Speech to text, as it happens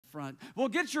front. Well,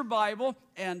 get your Bible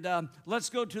and let's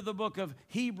go to the book of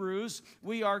Hebrews.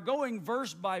 We are going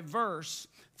verse by verse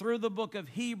through the book of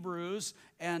Hebrews,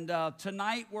 and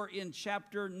tonight we're in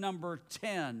chapter number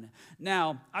 10.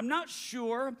 Now, I'm not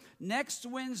sure. Next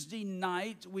Wednesday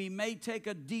night, we may take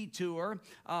a detour.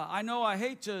 I know I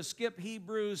hate to skip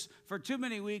Hebrews for too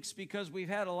many weeks because we've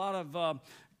had a lot of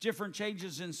different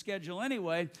changes in schedule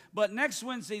anyway. But next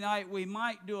Wednesday night, we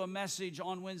might do a message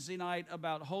on Wednesday night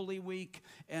about Holy Week.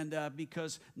 And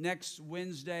because next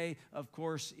Wednesday, of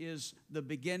course, is the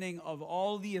beginning of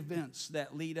all the events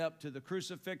that lead up to the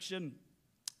crucifixion,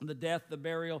 the death, the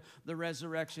burial, the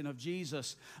resurrection of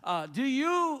Jesus. Do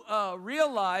you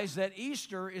realize that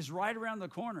Easter is right around the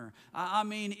corner? I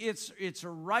mean, it's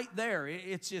right there.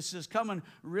 It's just coming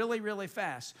really, really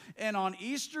fast. And on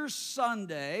Easter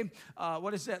Sunday,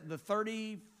 what is that, the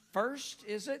 31st,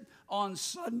 is it? On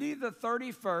Sunday the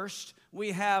 31st, we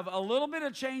have a little bit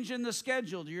of change in the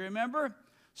schedule. Do you remember?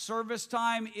 Service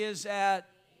time is at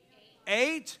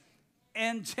 8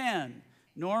 and 10.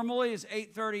 Normally it's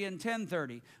 8:30 and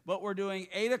 10:30, but we're doing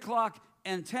 8 o'clock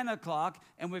and 10 o'clock,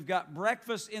 and we've got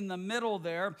breakfast in the middle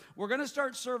there. We're going to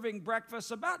start serving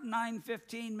breakfast about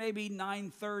 9:15, maybe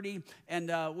 9:30, and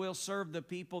we'll serve the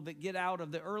people that get out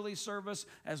of the early service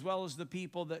as well as the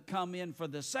people that come in for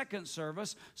the second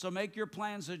service. So make your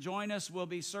plans to join us. We'll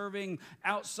be serving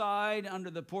outside under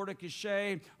the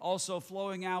porte-cochere, also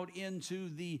flowing out into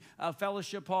the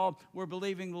fellowship hall. We're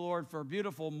believing the Lord for a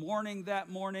beautiful morning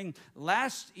that morning.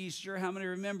 Last Easter, how many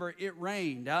remember, it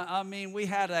rained? I mean, we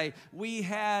had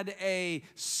a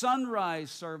sunrise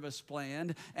service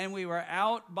planned, and we were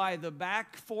out by the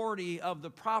back 40 of the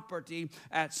property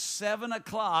at 7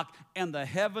 o'clock, and the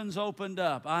heavens opened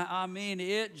up. I mean,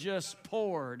 it just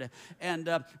poured. And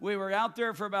we were out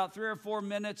there for about 3 or 4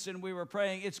 minutes, and we were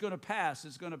praying, it's going to pass,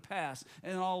 it's going to pass.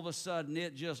 And all of a sudden,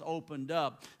 it just opened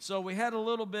up. So we had a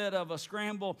little bit of a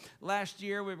scramble. Last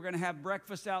year, we were going to have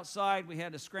breakfast outside. We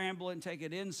had to scramble and take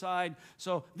it inside.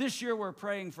 So this year, we're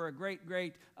praying for a great,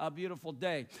 beautiful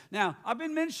day. Now, I've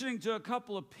been mentioning to a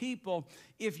couple of people,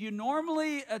 if you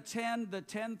normally attend the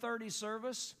 10:30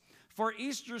 service, for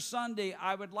Easter Sunday,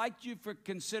 I would like you to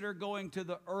consider going to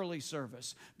the early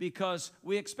service because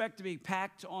we expect to be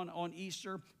packed on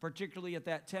Easter, particularly at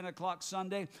that 10 o'clock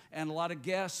Sunday, and a lot of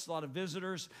guests, a lot of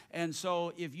visitors. And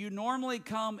so if you normally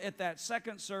come at that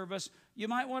second service, you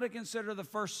might want to consider the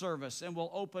first service, and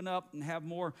we'll open up and have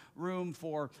more room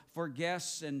for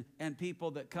guests and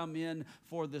people that come in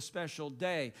for the special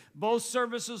day. Both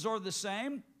services are the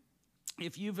same.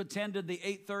 If you've attended the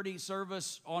 8:30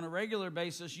 service on a regular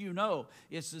basis, you know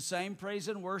it's the same praise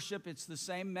and worship. It's the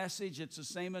same message. It's the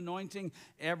same anointing.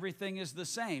 Everything is the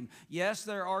same. Yes,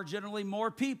 there are generally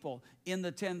more people in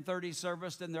the 10:30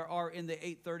 service than there are in the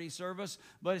 8:30 service,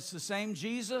 but it's the same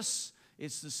Jesus.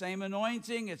 It's the same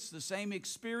anointing. It's the same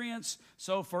experience.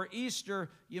 So for Easter,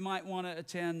 you might want to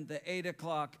attend the 8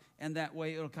 o'clock, and that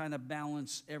way it'll kind of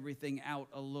balance everything out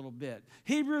a little bit.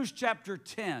 Hebrews chapter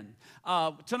 10.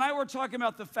 Tonight we're talking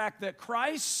about the fact that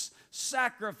Christ's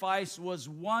sacrifice was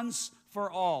once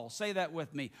for all. Say that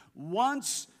with me.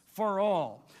 Once for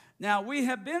all. Now, we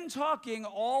have been talking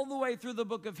all the way through the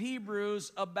book of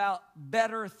Hebrews about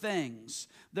better things.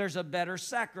 There's a better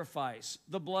sacrifice.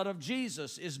 The blood of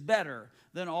Jesus is better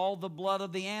than all the blood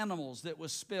of the animals that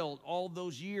was spilled all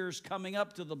those years coming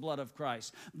up to the blood of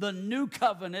Christ. The new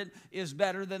covenant is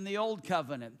better than the old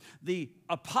covenant. The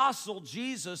apostle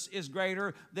Jesus is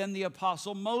greater than the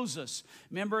apostle Moses.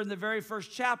 Remember in the very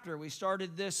first chapter, we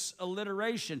started this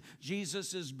alliteration.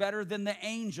 Jesus is better than the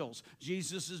angels.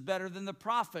 Jesus is better than the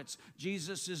prophets.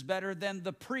 Jesus is better than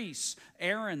the priests.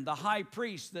 Aaron, the high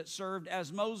priest that served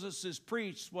as Moses'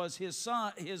 priest, was his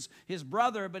son, his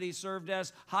brother, but he served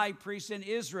as high priest in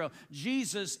Israel.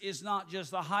 Jesus is not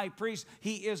just the high priest,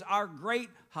 he is our great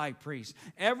high priest.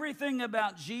 Everything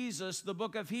about Jesus, the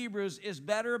book of Hebrews, is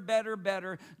better, better,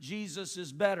 better. Jesus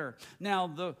is better. Now,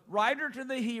 the writer to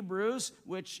the Hebrews,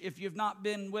 which if you've not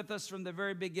been with us from the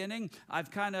very beginning,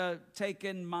 I've kind of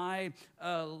taken my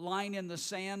line in the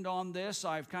sand on this.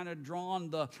 I've kind of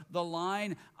drawn the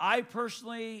line. I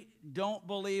personally don't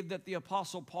believe that the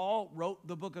Apostle Paul wrote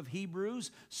the book of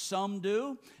Hebrews. Some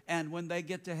do, and when they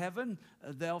get to heaven,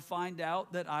 they'll find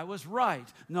out that I was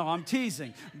right. No, I'm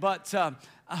teasing. But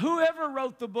whoever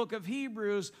wrote the book of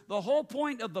Hebrews, the whole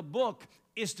point of the book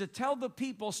is to tell the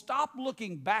people, stop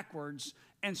looking backwards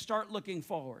and start looking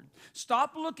forward.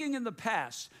 Stop looking in the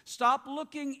past. Stop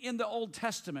looking in the Old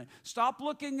Testament. Stop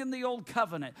looking in the Old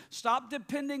Covenant. Stop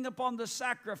depending upon the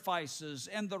sacrifices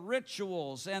and the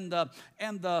rituals and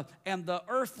the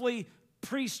earthly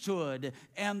priesthood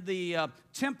and the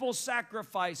temple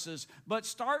sacrifices, but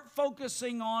start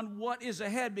focusing on what is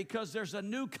ahead, because there's a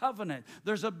new covenant.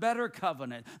 There's a better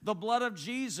covenant. The blood of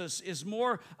Jesus is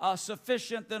more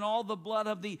sufficient than all the blood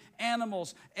of the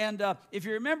animals. And if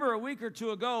you remember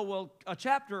a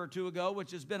chapter or two ago,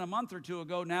 which has been a month or two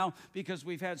ago now, because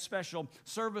we've had special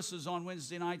services on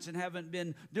Wednesday nights and haven't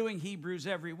been doing Hebrews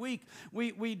every week,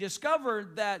 we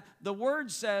discovered that the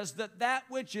word says that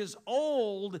which is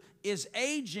old is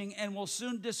aging and will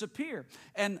soon disappear.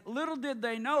 And little did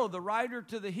they know, the writer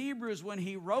to the Hebrews, when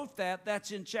he wrote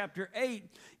that's in chapter 8,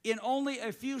 in only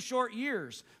a few short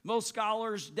years. Most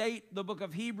scholars date the book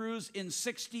of Hebrews in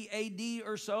 60 AD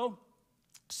or so,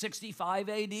 65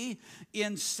 AD.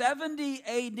 In 70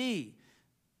 AD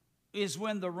is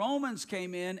when the Romans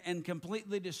came in and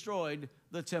completely destroyed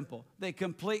the temple. They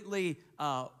completely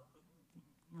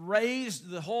razed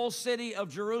the whole city of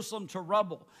Jerusalem to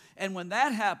rubble. And when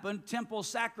that happened, temple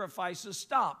sacrifices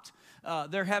stopped.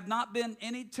 There have not been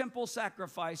any temple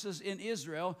sacrifices in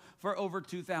Israel for over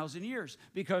 2,000 years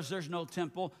because there's no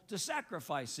temple to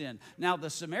sacrifice in. Now, the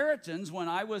Samaritans, when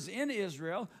I was in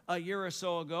Israel a year or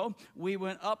so ago, we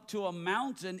went up to a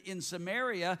mountain in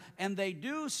Samaria, and they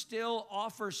do still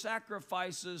offer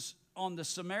sacrifices on the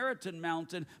Samaritan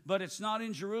mountain, but it's not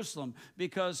in Jerusalem,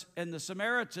 and the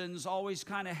Samaritans always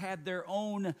kind of had their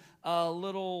own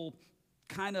little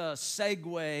kind of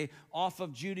segue off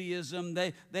of Judaism.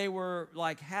 They were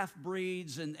like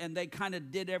half-breeds, and they kind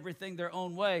of did everything their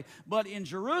own way. But in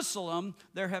Jerusalem,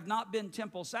 there have not been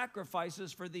temple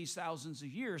sacrifices for these thousands of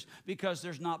years because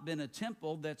there's not been a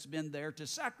temple that's been there to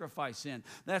sacrifice in.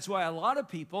 That's why a lot of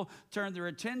people turn their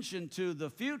attention to the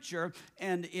future,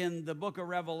 and in the book of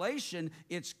Revelation,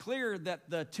 it's clear that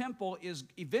the temple is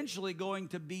eventually going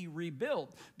to be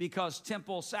rebuilt because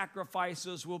temple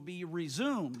sacrifices will be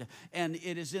resumed. And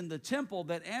it is in the temple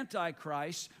that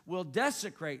Antichrist will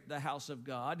desecrate the house of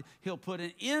God. He'll put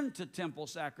an end to temple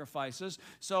sacrifices.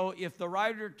 So if the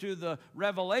writer to the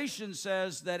Revelation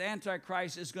says that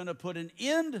Antichrist is going to put an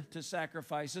end to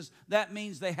sacrifices, that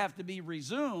means they have to be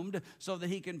resumed so that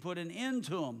he can put an end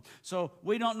to them. So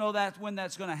we don't know when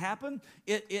that's going to happen.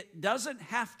 It doesn't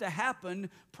have to happen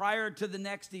prior to the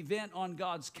next event on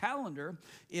God's calendar.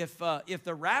 If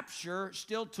the rapture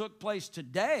still took place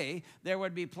today, there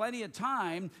would be plenty of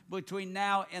time between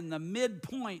now and the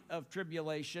midpoint of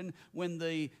tribulation when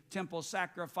the temple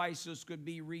sacrifices could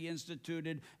be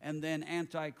reinstituted and then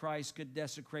Antichrist could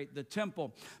desecrate the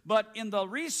temple. But in the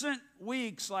recent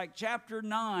weeks, like chapter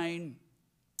 9,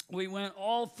 we went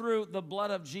all through the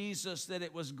blood of Jesus, that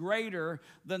it was greater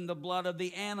than the blood of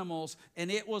the animals,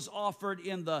 and it was offered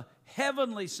in the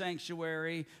heavenly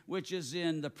sanctuary, which is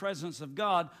in the presence of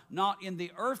God, not in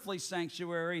the earthly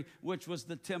sanctuary, which was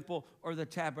the temple or the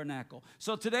tabernacle.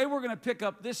 So today we're going to pick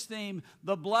up this theme,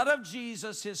 the blood of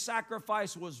Jesus, his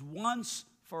sacrifice was once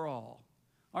for all.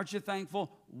 Aren't you thankful?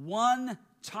 One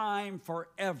time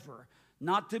forever.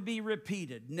 Not to be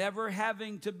repeated, never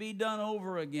having to be done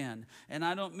over again. And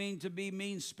I don't mean to be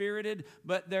mean-spirited,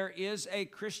 but there is a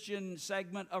Christian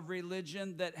segment of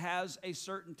religion that has a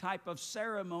certain type of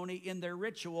ceremony in their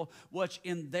ritual, which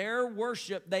in their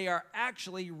worship, they are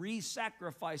actually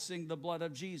re-sacrificing the blood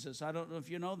of Jesus. I don't know if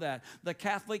you know that. The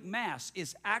Catholic Mass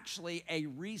is actually a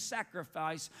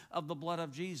re-sacrifice of the blood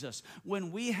of Jesus.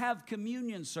 When we have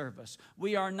communion service,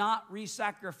 we are not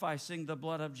re-sacrificing the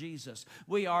blood of Jesus.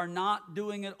 We are not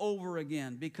doing it over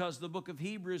again, because the book of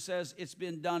Hebrews says it's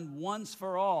been done once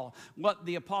for all. What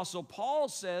the Apostle Paul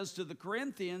says to the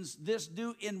Corinthians, this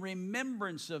do in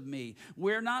remembrance of me.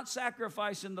 We're not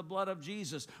sacrificing the blood of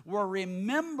Jesus. We're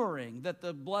remembering that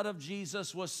the blood of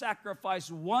Jesus was sacrificed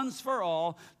once for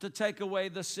all to take away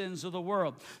the sins of the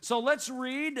world. So let's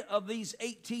read of these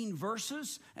 18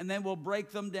 verses, and then we'll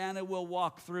break them down and we'll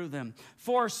walk through them.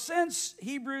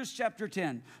 Hebrews chapter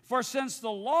 10, for since the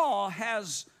law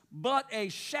has but a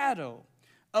shadow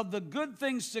of the good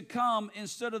things to come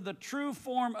instead of the true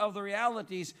form of the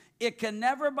realities, it can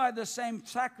never by the same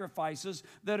sacrifices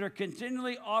that are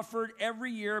continually offered every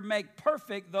year make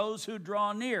perfect those who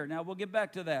draw near. Now we'll get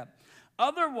back to that.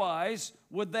 Otherwise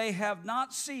would they have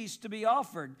not ceased to be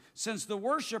offered, since the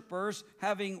worshipers,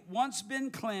 having once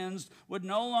been cleansed, would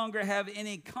no longer have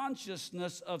any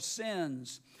consciousness of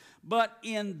sins. But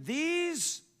in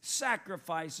these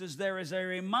sacrifices, there is a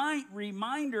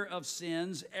reminder of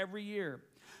sins every year.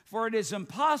 For it is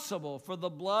impossible for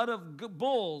the blood of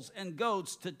bulls and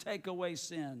goats to take away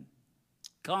sin.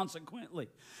 Consequently,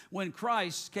 when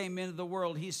Christ came into the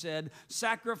world, he said,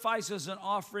 sacrifices and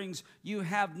offerings you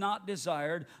have not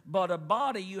desired, but a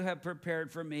body you have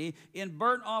prepared for me. In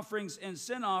burnt offerings and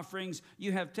sin offerings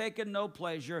you have taken no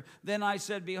pleasure. Then I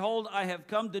said, behold, I have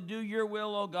come to do your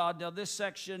will, O God. Now this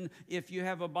section, if you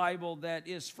have a Bible that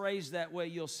is phrased that way,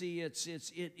 you'll see it's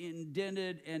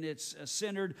indented and it's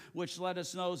centered, which let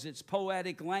us know it's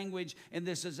poetic language, and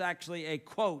this is actually a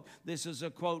quote. This is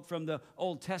a quote from the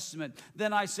Old Testament.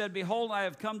 Then I said, behold, I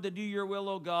have come to do your will,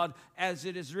 O God, as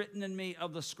it is written in me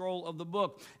of the scroll of the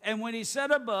book. And when he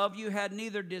said above, you had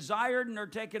neither desired nor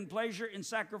taken pleasure in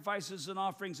sacrifices and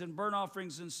offerings and burnt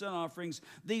offerings and sin offerings.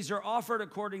 These are offered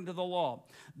according to the law.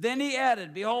 Then he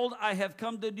added, behold, I have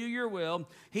come to do your will.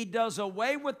 He does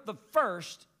away with the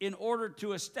first in order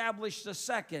to establish the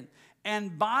second.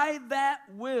 And by that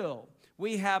will,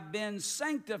 we have been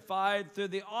sanctified through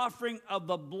the offering of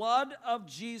the blood of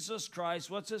Jesus Christ.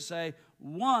 What's it say?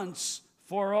 Once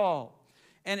for all.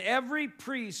 And every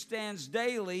priest stands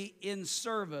daily in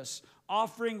service,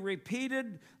 offering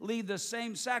repeatedly the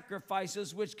same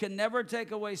sacrifices which can never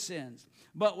take away sins.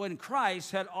 But when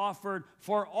Christ had offered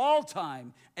for all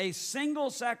time a single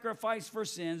sacrifice for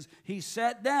sins, he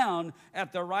sat down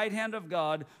at the right hand of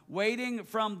God, waiting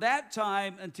from that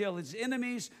time until his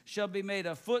enemies shall be made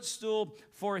a footstool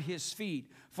for his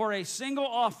feet. For a single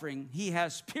offering he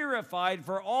has purified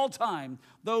for all time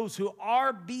those who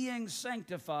are being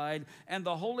sanctified, and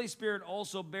the Holy Spirit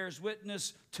also bears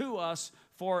witness to us.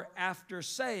 For after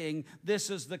saying,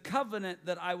 this is the covenant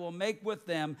that I will make with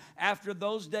them after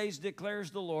those days,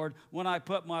 declares the Lord, when I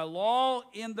put my law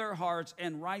in their hearts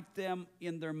and write them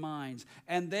in their minds.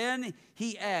 And then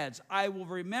he adds, I will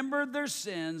remember their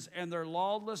sins and their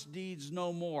lawless deeds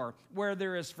no more. Where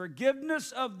there is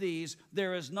forgiveness of these,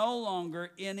 there is no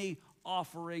longer any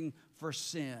offering for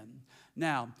sin.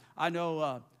 Now, I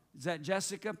know... is that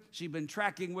Jessica? She'd been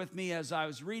tracking with me as I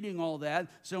was reading all that.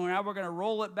 So now we're going to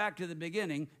roll it back to the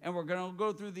beginning, and we're going to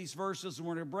go through these verses, and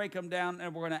we're going to break them down,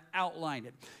 and we're going to outline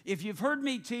it. If you've heard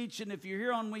me teach, and if you're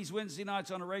here on these Wednesday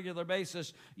nights on a regular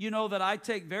basis, you know that I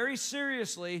take very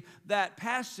seriously that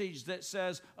passage that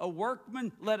says, a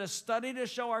workman, let us study to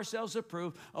show ourselves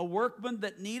approved, a workman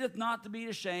that needeth not to be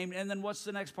ashamed. And then what's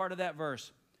the next part of that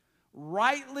verse?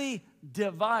 Rightly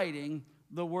dividing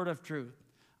the word of truth.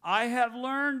 I have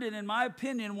learned, and in my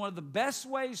opinion, one of the best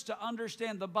ways to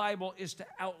understand the Bible is to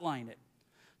outline it.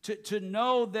 To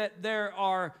know that there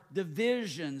are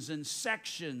divisions and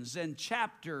sections and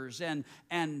chapters and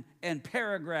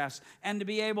paragraphs, and to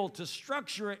be able to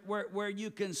structure it where you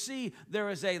can see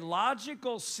there is a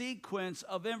logical sequence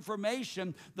of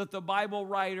information that the Bible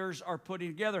writers are putting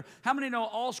together. How many know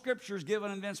all Scripture is given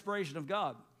in the inspiration of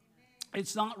God?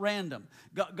 It's not random.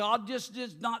 God just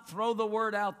does not throw the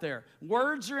word out there.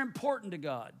 Words are important to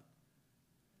God.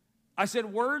 I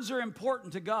said words are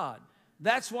important to God.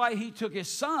 That's why he took his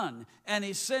son and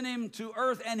he sent him to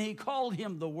earth and he called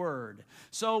him the Word.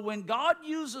 So when God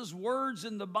uses words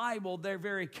in the Bible, they're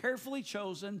very carefully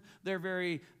chosen. They're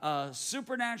very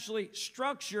supernaturally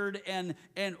structured and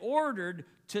ordered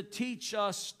to teach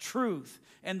us truth.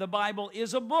 And the Bible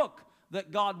is a book that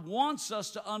God wants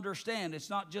us to understand. It's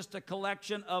not just a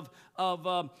collection of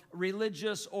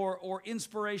religious or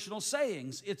inspirational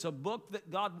sayings. It's a book that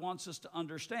God wants us to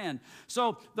understand.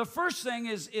 So the first thing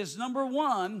is number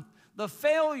one, the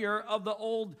failure of the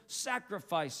old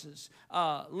sacrifices.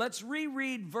 Let's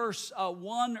reread verse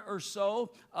 1 or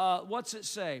so. What's it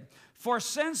say? For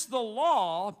since the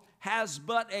law has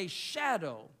but a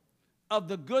shadow of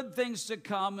the good things to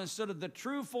come instead of the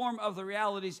true form of the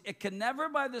realities, it can never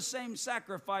by the same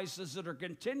sacrifices that are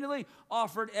continually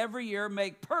offered every year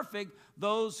make perfect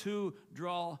those who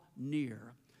draw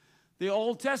near. The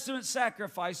Old Testament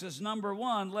sacrifices, number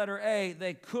one, letter A,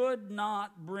 they could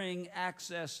not bring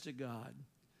access to God.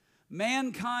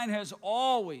 Mankind has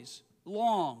always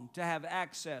longed to have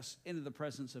access into the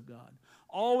presence of God.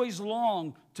 Always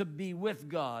longed to be with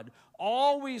God.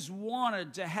 Always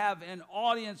wanted to have an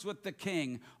audience with the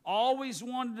King. Always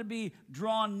wanted to be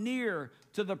drawn near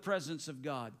to the presence of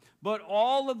God. But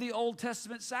all of the Old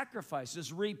Testament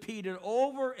sacrifices repeated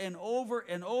over and over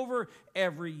and over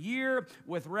every year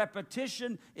with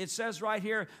repetition. It says right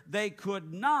here, they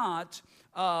could not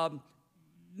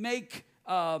make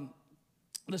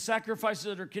the sacrifices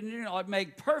that are continuing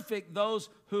make perfect those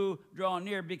who draw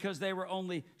near, because they were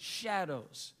only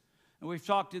shadows. And we've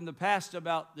talked in the past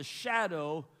about the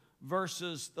shadow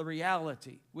versus the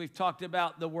reality. We've talked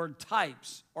about the word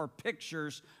types or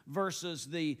pictures versus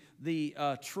the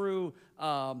true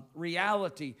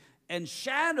reality. And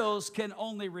shadows can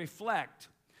only reflect.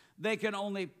 They can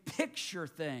only picture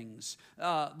things.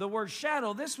 The word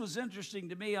shadow, this was interesting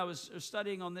to me. I was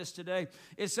studying on this today.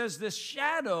 It says this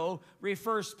shadow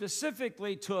refers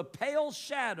specifically to a pale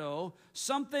shadow,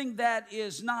 something that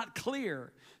is not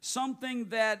clear, something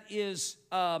that is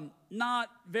not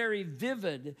very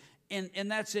vivid,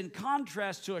 and that's in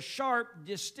contrast to a sharp,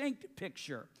 distinct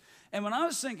picture. And when I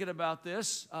was thinking about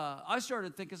this, I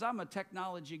started thinking, because I'm a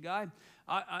technology guy,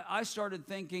 I started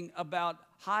thinking about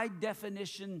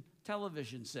high-definition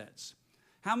television sets.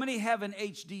 How many have an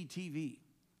HD TV?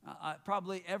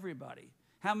 Probably everybody.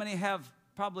 How many have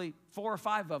probably 4 or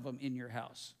 5 of them in your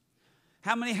house?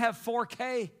 How many have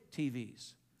 4K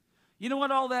TVs? You know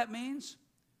what all that means?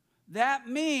 That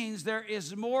means there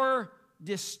is more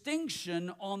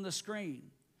distinction on the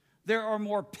screen. There are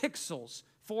more pixels.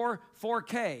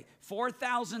 4K,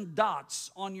 4,000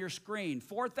 dots on your screen,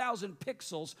 4,000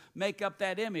 pixels make up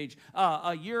that image.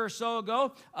 A year or so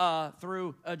ago,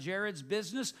 through Jared's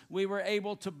business, we were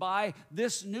able to buy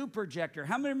this new projector.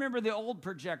 How many remember the old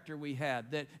projector we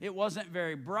had? That it wasn't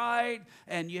very bright,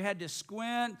 and you had to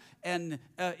squint, and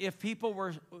if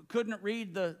people couldn't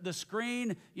read the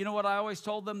screen, you know what I always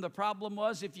told them the problem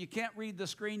was? If you can't read the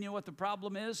screen, you know what the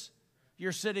problem is?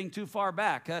 You're sitting too far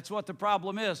back. That's what the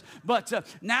problem is. But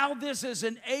now this is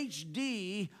an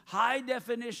HD, high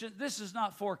definition. This is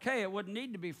not 4K. It wouldn't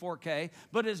need to be 4K,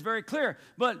 but it's very clear.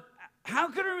 But how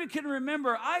can we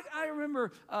remember? I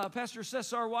remember Pastor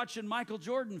Cesar watching Michael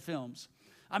Jordan films.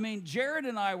 I mean, Jared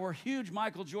and I were huge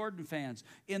Michael Jordan fans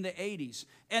in the 80s.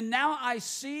 And now I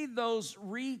see those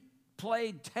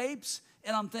replayed tapes,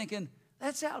 and I'm thinking,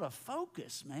 that's out of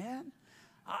focus, man.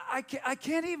 I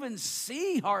can't even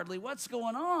see hardly what's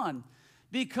going on,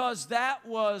 because that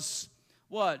was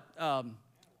what?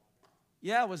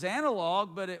 It was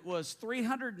analog, but it was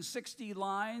 360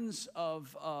 lines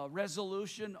of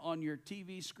resolution on your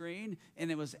TV screen,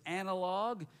 and it was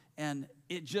analog, and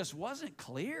it just wasn't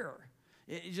clear.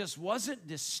 It just wasn't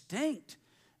distinct.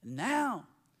 Now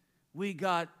we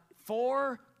got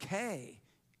 4K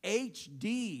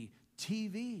HD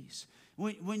TVs.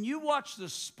 When you watch the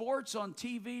sports on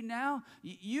TV now,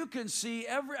 you can see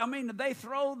they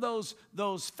throw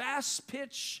those fast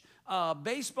pitch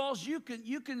baseballs. You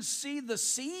can see the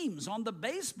seams on the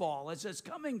baseball as it's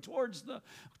coming towards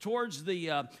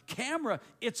the camera.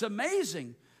 It's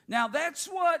amazing. Now that's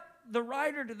what the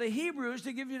writer to the Hebrews,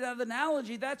 to give you that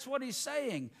analogy, that's what he's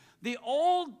saying. The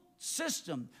old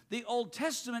system, the Old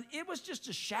Testament, it was just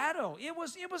a shadow. It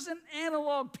was an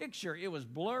analog picture. It was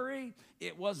blurry.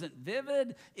 It wasn't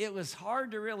vivid. It was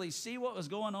hard to really see what was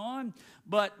going on.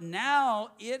 But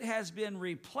now it has been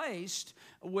replaced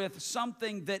with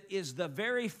something that is the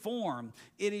very form.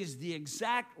 It is the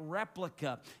exact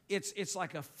replica. It's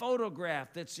like a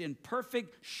photograph that's in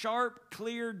perfect, sharp,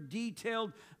 clear,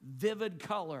 detailed, vivid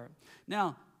color.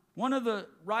 Now, one of the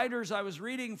writers I was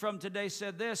reading from today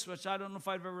said this, which I don't know if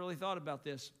I've ever really thought about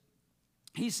this.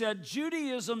 He said,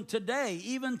 Judaism today,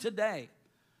 even today,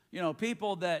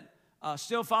 people that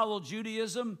still follow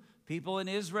Judaism, people in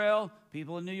Israel,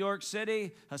 people in New York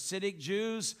City, Hasidic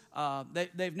Jews,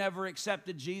 they've never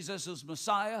accepted Jesus as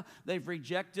Messiah. They've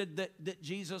rejected that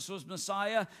Jesus was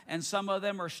Messiah, and some of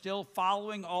them are still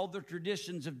following all the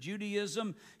traditions of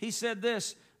Judaism. He said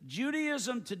this,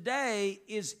 Judaism today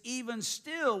is even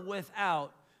still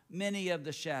without many of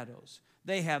the shadows.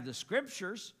 They have the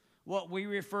scriptures, what we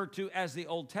refer to as the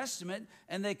Old Testament,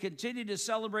 and they continue to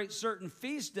celebrate certain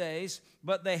feast days,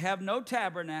 but they have no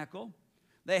tabernacle,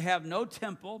 they have no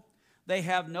temple, they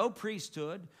have no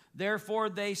priesthood, therefore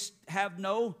they have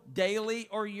no daily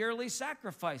or yearly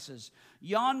sacrifices.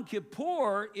 Yom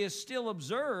Kippur is still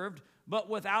observed, but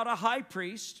without a high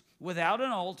priest, without an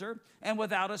altar, and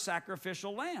without a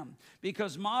sacrificial lamb,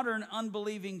 because modern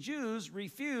unbelieving Jews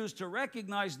refuse to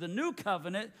recognize the new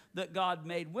covenant that God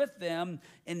made with them,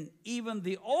 and even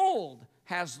the old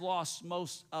has lost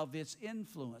most of its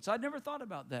influence. I'd never thought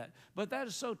about that, but that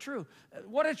is so true.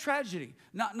 What a tragedy.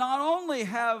 Not only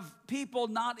have people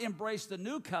not embraced the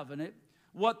new covenant,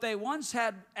 what they once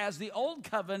had as the old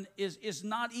covenant is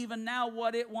not even now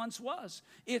what it once was.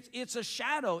 It's a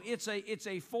shadow. It's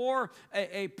a poor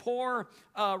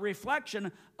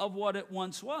reflection of what it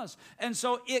once was. And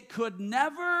so it could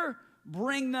never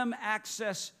bring them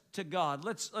access to God.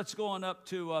 Let's go on up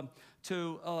to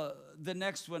the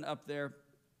next one up there.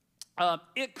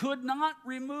 It could not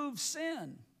remove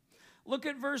sin. Look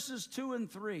at verses 2 and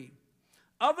 3.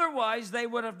 Otherwise, they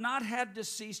would have not had to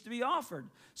cease to be offered,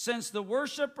 since the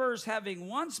worshipers, having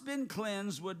once been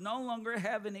cleansed, would no longer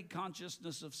have any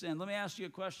consciousness of sin. Let me ask you a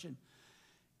question.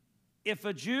 If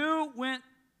a Jew went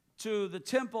to the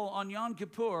temple on Yom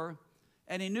Kippur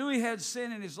and he knew he had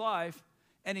sin in his life,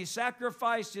 and he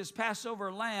sacrificed his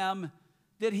Passover lamb,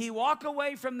 did he walk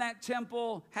away from that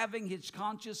temple having his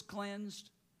conscience cleansed?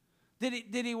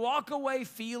 Did he walk away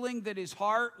feeling that his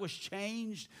heart was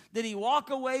changed? Did he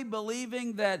walk away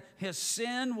believing that his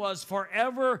sin was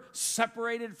forever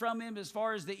separated from him as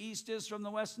far as the east is from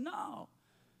the west? No.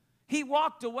 He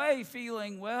walked away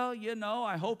feeling, well,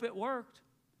 I hope it worked.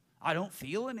 I don't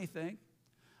feel anything.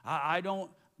 I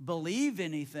don't believe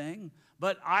anything.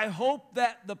 But I hope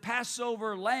that the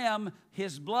Passover lamb,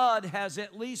 his blood, has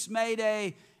at least made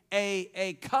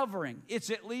a covering. It's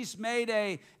at least made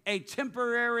a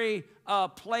temporary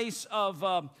place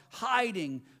of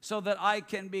hiding so that I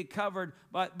can be covered.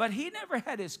 But he never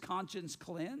had his conscience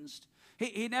cleansed.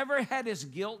 He never had his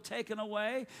guilt taken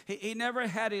away. He never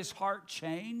had his heart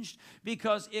changed,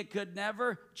 because it could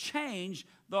never change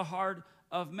the heart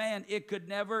of man. It could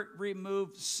never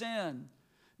remove sin.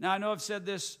 Now, I know I've said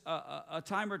this a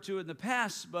time or two in the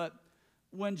past, but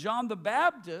when John the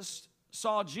Baptist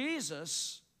saw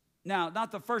Jesus, now,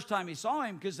 not the first time he saw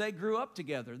him, because they grew up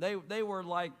together. They were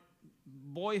like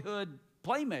boyhood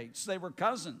playmates. They were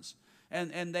cousins,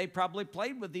 and they probably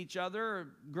played with each other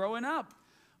growing up.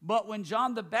 But when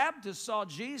John the Baptist saw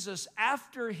Jesus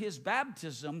after his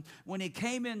baptism, when he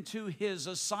came into his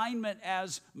assignment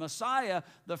as Messiah,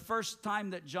 the first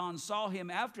time that John saw him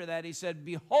after that, he said,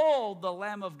 "Behold the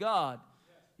Lamb of God."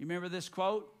 You remember this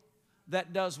quote?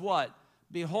 That does what?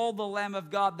 Behold the Lamb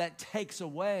of God that takes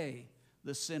away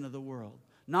the sin of the world.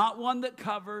 Not one that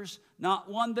covers, not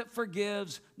one that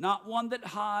forgives, not one that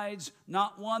hides,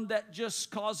 not one that just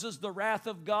causes the wrath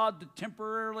of God to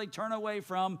temporarily turn away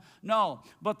from. No,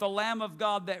 but the Lamb of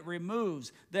God that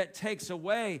removes, that takes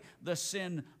away the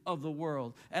sin of the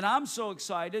world. And I'm so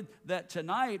excited that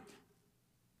tonight,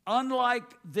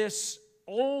 unlike this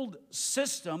old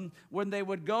system, when they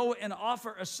would go and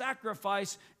offer a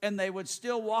sacrifice and they would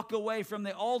still walk away from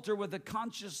the altar with the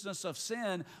consciousness of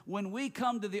sin, when we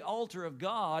come to the altar of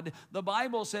God, the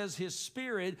Bible says His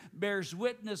Spirit bears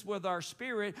witness with our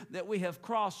spirit that we have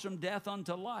crossed from death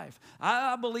unto life.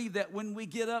 I believe that when we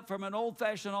get up from an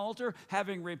old-fashioned altar,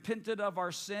 having repented of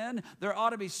our sin, there ought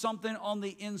to be something on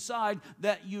the inside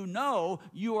that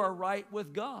you are right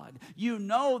with God. You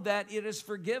know that it is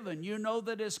forgiven. You know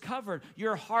that it's covered.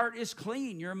 Your heart is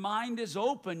clean. Your mind is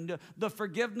opened. The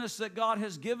forgiveness that God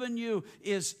has given you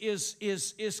is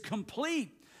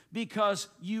complete, because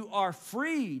you are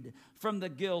freed from the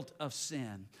guilt of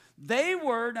sin. They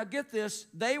were, now get this,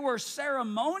 they were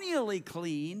ceremonially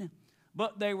clean,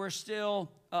 but they were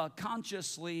still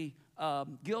consciously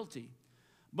guilty.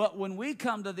 But when we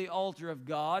come to the altar of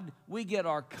God, we get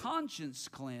our conscience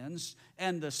cleansed,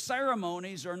 and the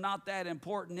ceremonies are not that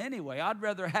important anyway. I'd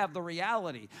rather have the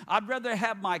reality. I'd rather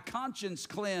have my conscience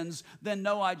cleansed than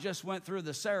know I just went through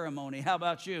the ceremony. How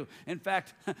about you? In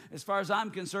fact, as far as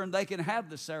I'm concerned, they can have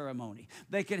the ceremony.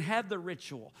 They can have the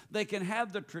ritual. They can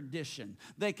have the tradition.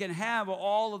 They can have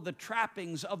all of the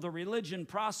trappings of the religion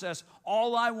process.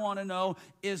 All I want to know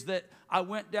is that I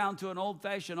went down to an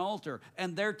old-fashioned altar,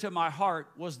 and there to my heart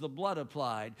was the blood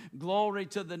applied. Glory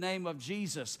to the name of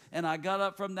Jesus. And I got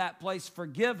up from that place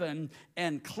forgiven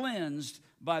and cleansed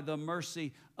by the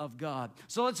mercy of God.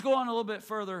 So let's go on a little bit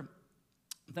further.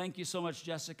 Thank you so much,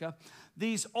 Jessica.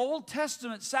 These Old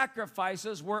Testament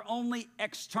sacrifices were only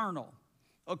external.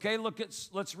 Okay,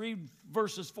 let's read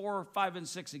verses 4, 5, and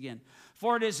 6 again.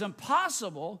 For it is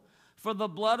impossible for the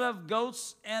blood of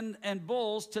goats and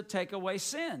bulls to take away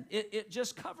sin. It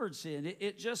just covered sin.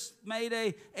 It just made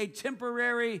a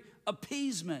temporary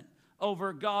appeasement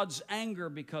over God's anger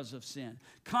because of sin.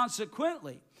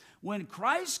 Consequently, when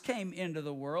Christ came into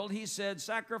the world, He said,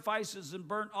 sacrifices and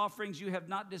burnt offerings you have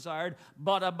not desired,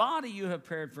 but a body you have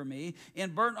prepared for me.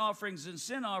 In burnt offerings and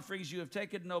sin offerings you have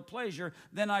taken no pleasure.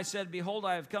 Then I said, behold,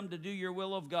 I have come to do your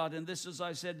will of God. And this is,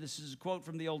 I said, this is a quote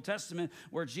from the Old Testament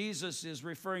where Jesus is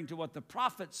referring to what the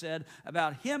prophet said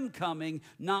about Him coming,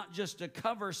 not just to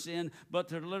cover sin, but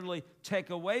to literally take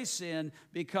away sin,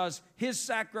 because His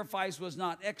sacrifice was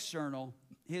not external.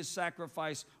 His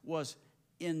sacrifice was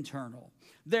internal.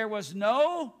 There was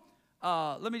no,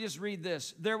 let me just read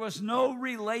this. There was no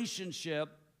relationship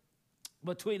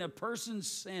between a person's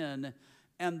sin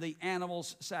and the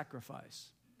animal's sacrifice.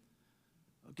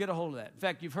 Get a hold of that. In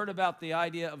fact, you've heard about the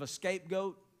idea of a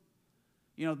scapegoat.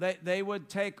 You know, they would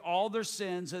take all their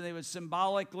sins and they would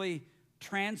symbolically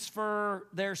transfer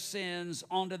their sins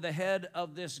onto the head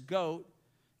of this goat.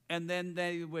 and then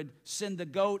they would send the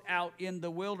goat out in the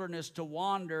wilderness to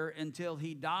wander until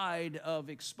he died of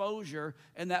exposure,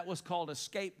 and that was called a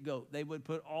scapegoat. They would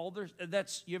put all their,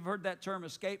 you've heard that term, a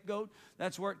scapegoat?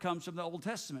 That's where it comes from, the Old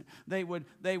Testament. They would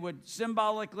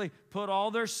symbolically put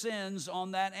all their sins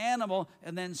on that animal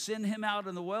and then send him out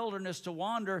in the wilderness to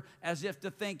wander, as if to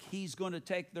think he's going to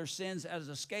take their sins as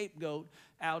a scapegoat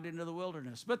out into the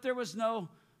wilderness. But there was no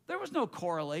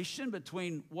correlation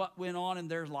between what went on in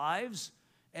their lives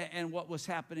and what was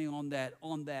happening on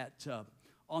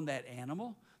that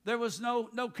animal. There was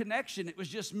no connection. It was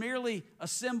just merely a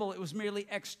symbol. It was merely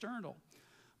external.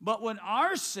 But when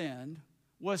our sin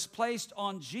was placed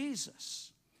on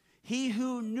Jesus, he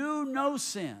who knew no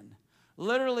sin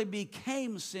literally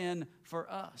became sin for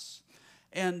us.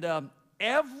 And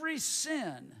every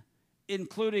sin,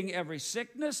 including every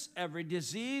sickness, every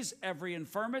disease, every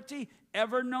infirmity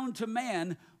ever known to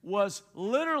man, was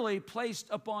literally placed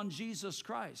upon Jesus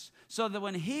Christ. So that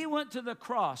when he went to the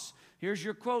cross, here's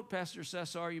your quote, Pastor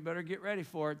Cesar, you better get ready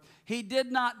for it. He did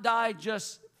not die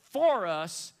just for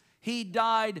us, he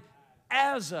died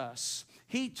as us.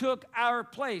 He took our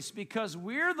place because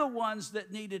we're the ones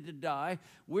that needed to die.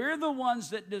 We're the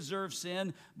ones that deserve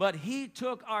sin, but he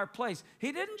took our place.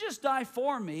 He didn't just die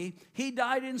for me. He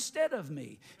died instead of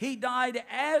me. He died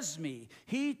as me.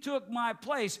 He took my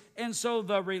place. And so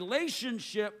the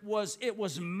relationship was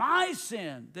my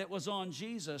sin that was on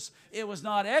Jesus. It was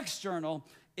not external.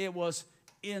 It was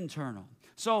internal.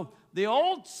 So the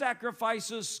old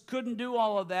sacrifices couldn't do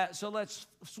all of that. So let's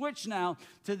switch now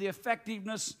to the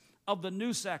effectiveness of the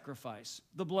new sacrifice,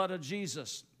 the blood of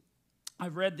Jesus.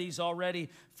 I've read these already,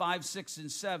 5, 6,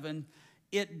 and 7.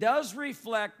 It does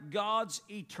reflect God's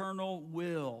eternal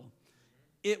will.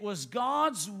 It was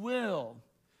God's will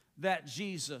that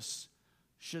Jesus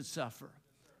should suffer.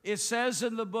 It says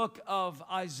in the book of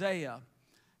Isaiah,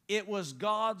 it was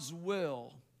God's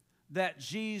will that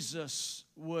Jesus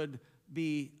would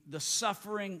be the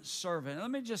suffering servant.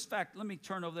 Let me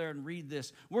turn over there and read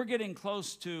this. We're getting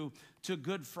close to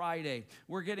Good Friday.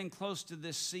 We're getting close to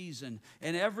this season.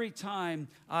 And every time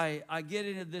I get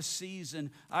into this season,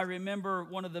 I remember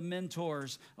one of the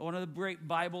mentors, one of the great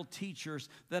Bible teachers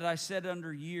that I said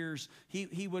under years.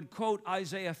 He would quote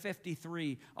Isaiah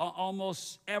 53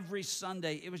 almost every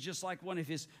Sunday. It was just like one of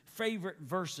his favorite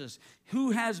verses.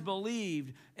 Who has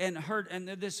believed and heard, and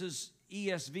this is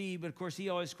ESV, but of course he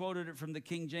always quoted it from the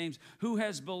King James. Who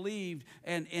has believed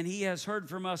and he has heard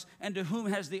from us, and to whom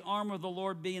has the arm of the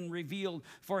Lord been revealed?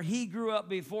 For he grew up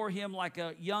before him like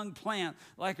a young plant,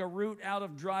 like a root out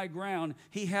of dry ground.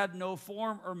 He had no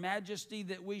form or majesty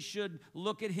that we should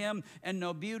look at him, and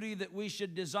no beauty that we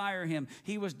should desire him.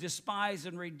 He was despised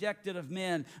and rejected of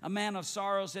men, a man of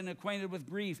sorrows and acquainted with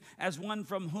grief, as one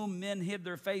from whom men hid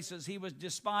their faces. He was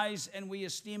despised, and we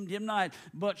esteemed him not.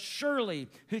 But surely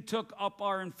he took up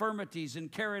our infirmities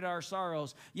and carried our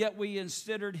sorrows. Yet we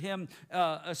esteemed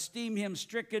him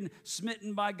stricken,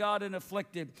 smitten by God, and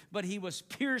afflicted. But he was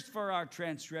pierced for our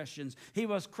transgressions. He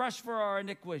was crushed for our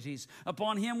iniquities.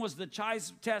 Upon him was the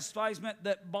chastisement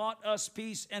that bought us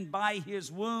peace, and by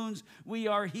his wounds we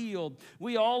are healed.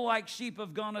 We all like sheep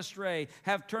have gone astray,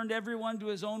 have turned everyone to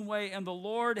his own way, and the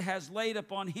Lord has laid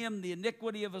upon him the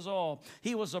iniquity of us all.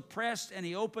 He was oppressed, and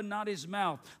he opened not his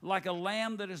mouth. Like a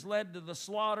lamb that is led to the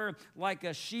slaughter, like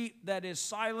a sheep that is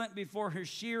silent before her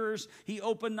shearers, he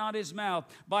opened not his mouth.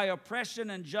 By oppression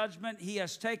and judgment he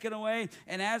has taken away.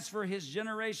 And as for his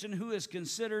generation, who is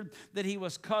considered that he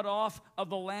was cut off of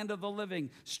the land of the living,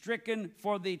 stricken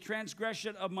for the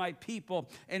transgression of my people.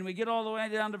 And we get all the way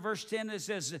down to verse 10. It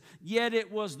says, yet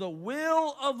it was the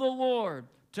will of the Lord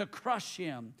to crush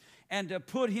him and to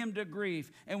put him to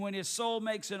grief. And when his soul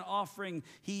makes an offering,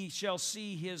 he shall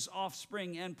see his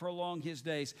offspring and prolong his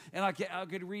days. And I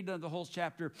could read the whole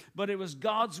chapter, but it was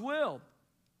God's will,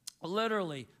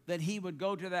 literally, that he would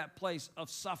go to that place of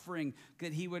suffering,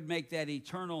 that he would make that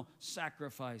eternal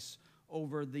sacrifice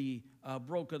over the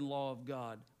broken law of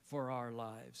God for our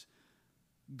lives.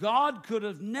 God could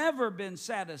have never been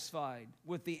satisfied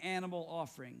with the animal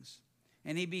offerings.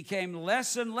 And he became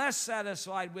less and less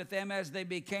satisfied with them as they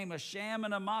became a sham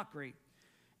and a mockery.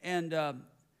 And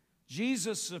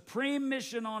Jesus' supreme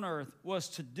mission on earth was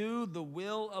to do the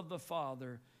will of the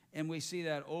Father. And we see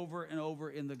that over and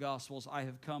over in the Gospels. I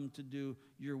have come to do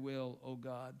your will, O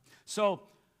God. So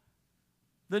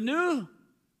the new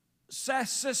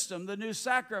system, the new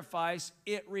sacrifice,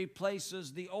 it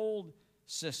replaces the old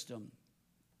system.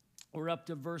 We're up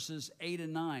to verses 8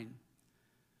 and 9.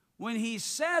 When he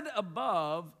said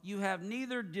above, you have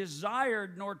neither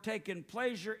desired nor taken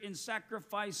pleasure in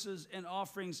sacrifices and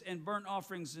offerings and burnt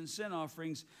offerings and sin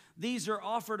offerings. These are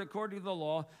offered according to the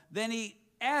law. Then he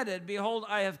added, behold,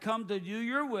 I have come to do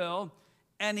your will.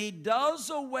 And he does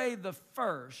away the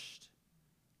first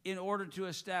in order to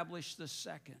establish the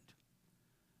second.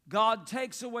 God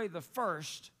takes away the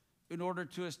first in order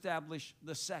to establish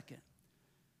the second.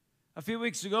 A few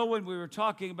weeks ago when we were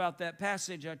talking about that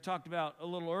passage I talked about a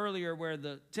little earlier where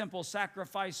the temple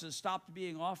sacrifices stopped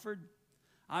being offered,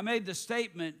 I made the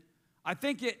statement, I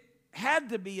think it had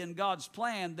to be in God's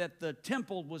plan that the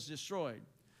temple was destroyed.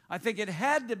 I think it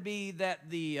had to be that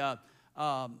the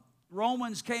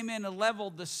Romans came in and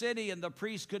leveled the city and the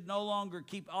priests could no longer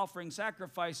keep offering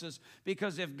sacrifices,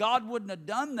 because if God wouldn't have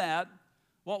done that,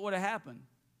 what would have happened?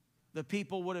 The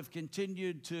people would have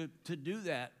continued to do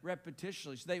that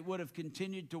repetitiously. They would have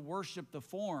continued to worship the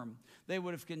form. They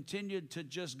would have continued to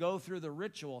just go through the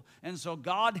ritual. And so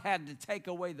God had to take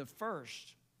away the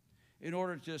first in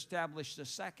order to establish the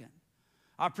second.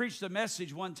 I preached a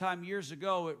message one time years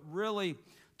ago. It really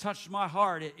touched my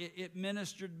heart. It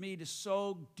ministered me to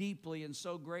so deeply and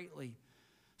so greatly.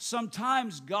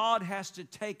 Sometimes God has to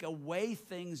take away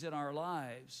things in our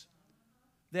lives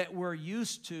that we're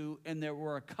used to and that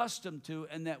we're accustomed to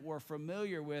and that we're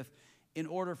familiar with in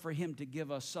order for him to give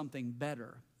us something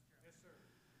better. Yes, sir.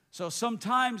 So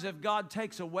sometimes if God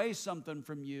takes away something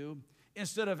from you,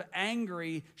 instead of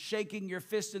angry, shaking your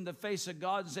fist in the face of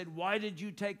God and saying, why did you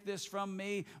take this from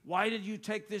me? Why did you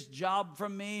take this job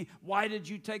from me? Why did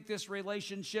you take this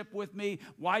relationship with me?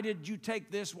 Why did you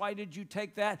take this? Why did you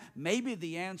take that? Maybe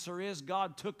the answer is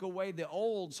God took away the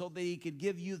old so that he could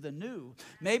give you the new.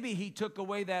 Maybe he took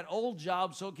away that old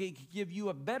job so he could give you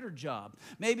a better job.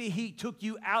 Maybe he took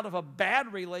you out of a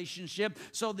bad relationship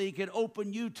so that he could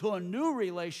open you to a new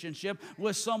relationship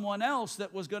with someone else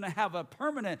that was going to have a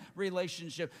permanent relationship.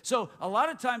 So a lot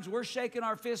of times we're shaking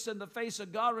our fists in the face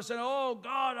of God. We're saying, oh,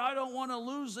 God, I don't want to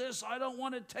lose this. I don't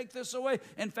want to take this away.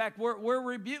 In fact,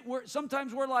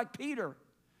 sometimes we're like Peter.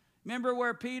 Remember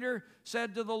where Peter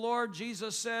said to the Lord,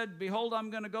 Jesus said, behold,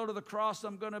 I'm going to go to the cross.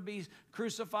 I'm going to be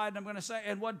crucified. And I'm going to say,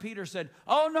 and what Peter said,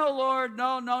 oh, no, Lord,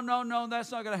 no,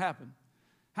 that's not going to happen.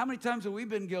 How many times have we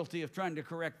been guilty of trying to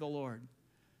correct the Lord?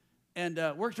 And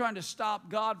we're trying to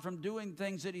stop God from doing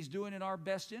things that he's doing in our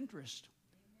best interest.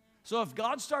 So if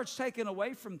God starts taking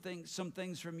away from some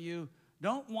things from you,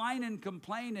 don't whine and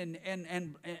complain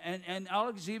and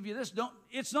I'll give you this.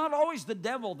 It's not always the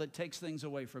devil that takes things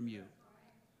away from you.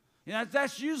 You know,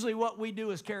 that's usually what we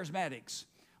do as charismatics.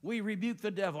 We rebuke the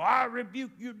devil. I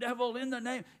rebuke you, devil, in the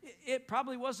name. It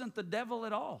probably wasn't the devil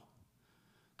at all.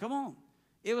 Come on.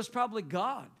 It was probably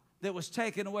God that was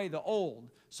taking away the old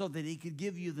so that he could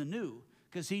give you the new.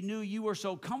 Because he knew you were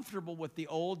so comfortable with the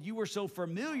old, you were so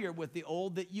familiar with the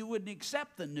old that you wouldn't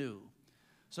accept the new.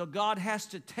 So God has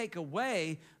to take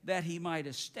away that he might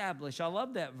establish. I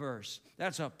love that verse.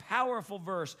 That's a powerful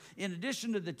verse. In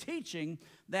addition to the teaching,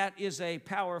 that is a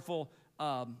powerful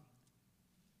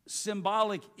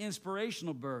symbolic,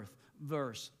 inspirational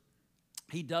verse.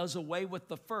 He does away with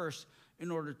the first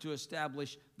in order to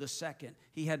establish the second.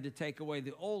 He had to take away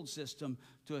the old system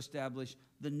to establish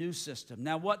the new system.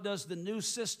 Now, what does the new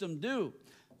system do?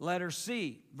 Letter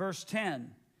C, verse 10.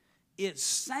 It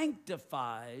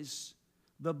sanctifies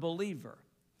the believer.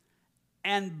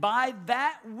 And by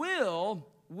that will,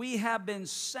 we have been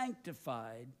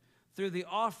sanctified through the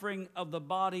offering of the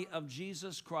body of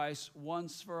Jesus Christ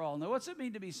once for all. Now, what's it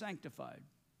mean to be sanctified?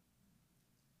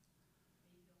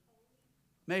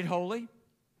 Made holy.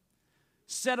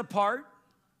 Set apart.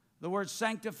 The word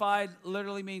sanctified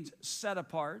literally means set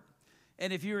apart.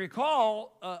 And if you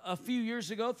recall, a few years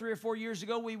ago, 3 or 4 years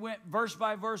ago, we went verse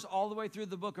by verse all the way through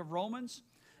the book of Romans.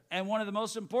 And one of the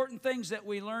most important things that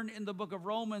we learned in the book of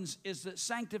Romans is that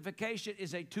sanctification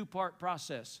is a two-part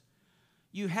process.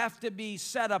 You have to be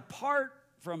set apart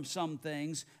from some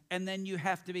things, and then you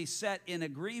have to be set in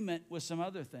agreement with some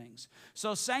other things.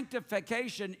 So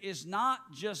sanctification is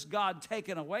not just God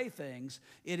taking away things.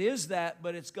 It is that,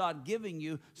 but it's God giving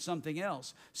you something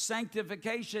else.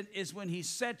 Sanctification is when he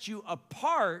sets you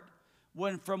apart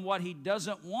from what he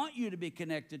doesn't want you to be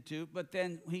connected to, but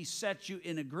then he sets you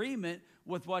in agreement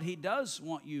with what he does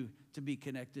want you to be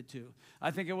connected to.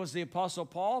 I think it was the Apostle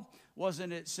Paul,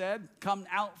 wasn't it said, come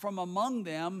out from among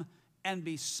them and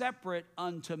be separate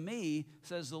unto me,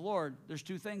 says the Lord. There's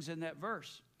two things in that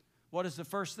verse. What is the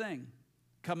first thing?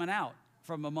 Coming out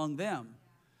from among them.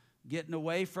 Getting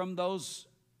away from those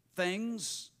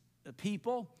things,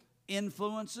 people,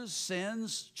 influences,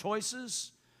 sins,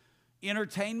 choices,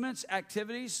 entertainments,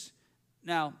 activities.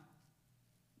 Now,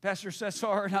 Pastor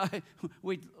Cesar and I,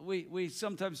 we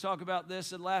sometimes talk about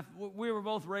this and laugh. We were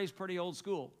both raised pretty old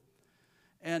school.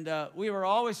 And we were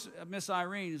always, Miss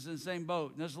Irene is in the same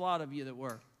boat, and there's a lot of you that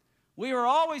were. We were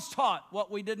always taught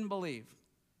what we didn't believe.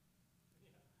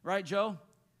 Right, Joe?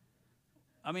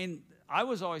 I mean, I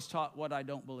was always taught what I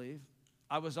don't believe.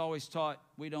 I was always taught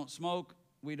we don't smoke,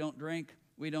 we don't drink,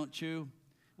 we don't chew,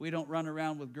 we don't run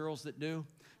around with girls that do.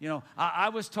 You know, I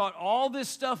was taught all this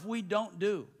stuff we don't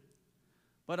do,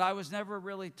 but I was never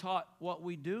really taught what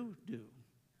we do do.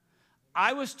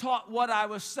 I was taught what I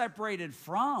was separated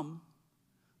from,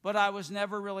 but I was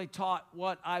never really taught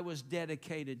what I was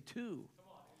dedicated to.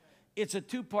 It's a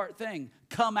two-part thing.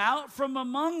 Come out from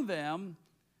among them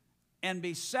and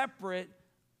be separate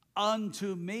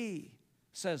unto me,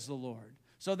 says the Lord.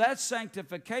 So that's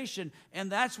sanctification,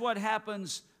 and that's what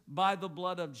happens by the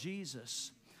blood of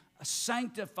Jesus.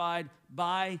 Sanctified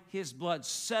by his blood,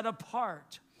 set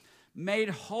apart, made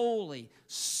holy,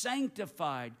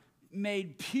 sanctified,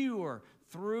 made pure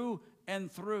through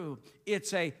and through.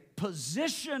 It's a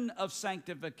position of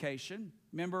sanctification.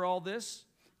 Remember all this?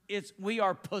 We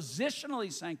are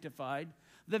positionally sanctified.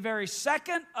 The very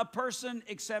second a person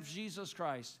accepts Jesus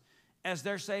Christ as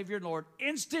their Savior and Lord,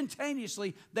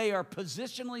 instantaneously they are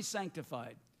positionally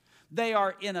sanctified. They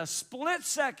are in a split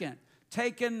second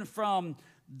taken from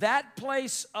that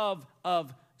place of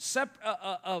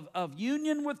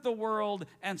union with the world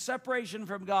and separation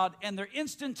from God, and they're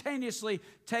instantaneously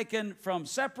taken from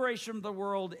separation from the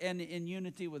world and in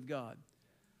unity with God.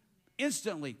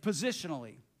 Instantly,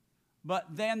 positionally. But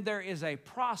then there is a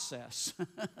process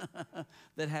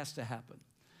that has to happen.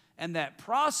 And that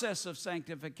process of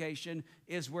sanctification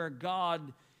is where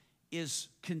God is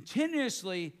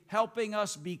continuously helping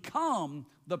us become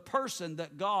the person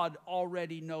that God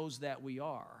already knows that we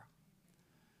are.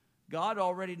 God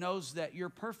already knows that you're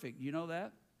perfect. You know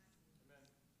that? Amen.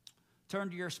 Turn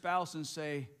to your spouse and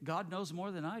say, God knows more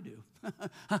than I do.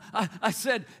 I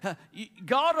said,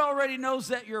 God already knows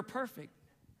that you're perfect.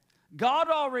 God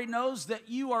already knows that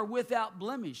you are without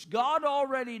blemish. God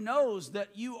already knows that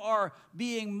you are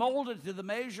being molded to the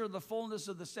measure of the fullness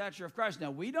of the stature of Christ.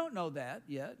 Now, we don't know that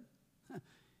yet.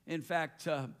 In fact,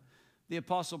 the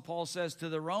Apostle Paul says to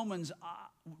the Romans,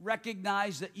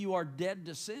 recognize that you are dead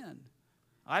to sin.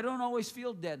 I don't always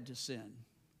feel dead to sin.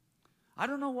 I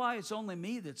don't know why it's only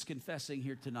me that's confessing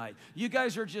here tonight. You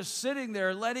guys are just sitting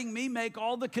there letting me make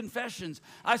all the confessions.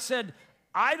 I said,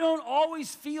 I don't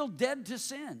always feel dead to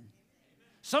sin.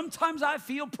 Sometimes I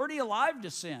feel pretty alive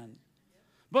to sin.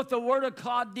 But the Word of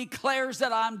God declares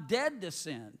that I'm dead to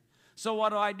sin. So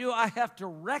what do? I have to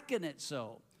reckon it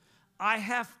so. I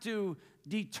have to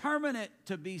determine it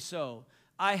to be so.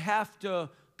 I have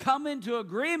to come into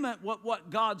agreement with what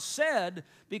God said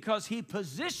because he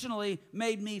positionally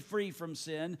made me free from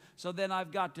sin. So then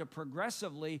I've got to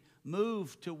progressively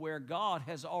move to where God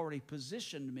has already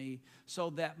positioned me so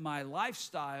that my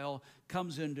lifestyle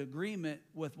comes into agreement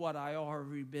with what I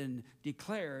already been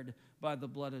declared by the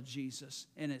blood of Jesus,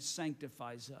 and it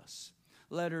sanctifies us.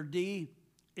 Letter D,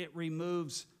 it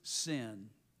removes sin.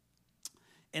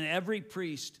 And every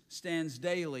priest stands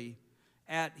daily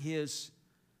at his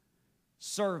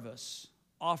service,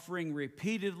 offering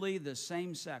repeatedly the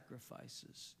same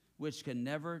sacrifices, which can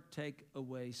never take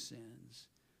away sins.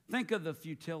 Think of the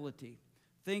futility.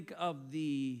 Think of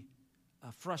the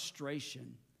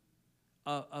frustration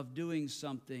of doing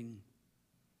something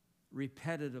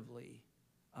repetitively.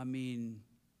 I mean,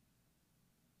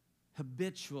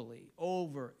 habitually,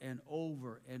 over and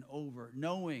over and over,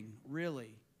 knowing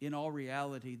really, in all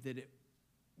reality, that it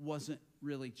wasn't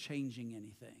really changing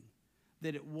anything,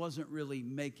 that it wasn't really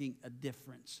making a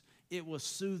difference. It was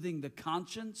soothing the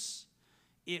conscience.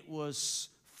 It was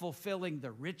fulfilling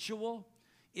the ritual.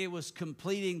 It was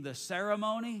completing the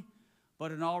ceremony.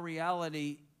 But in all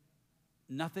reality,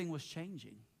 nothing was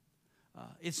changing.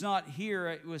 It's not here.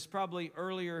 It was probably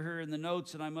earlier here in the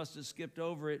notes, and I must have skipped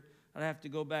over it. I'd have to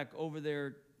go back over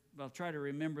there. I'll try to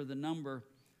remember the number.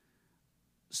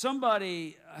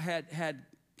 Somebody had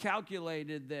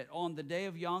calculated that on the day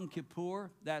of Yom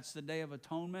Kippur, that's the Day of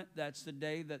Atonement, that's the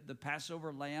day that the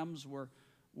Passover lambs were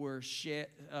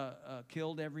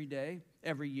killed every day,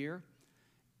 every year.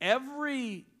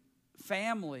 Every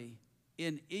family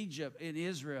in Egypt, in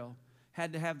Israel,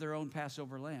 had to have their own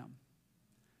Passover lamb.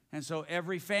 And so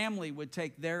every family would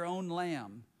take their own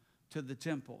lamb to the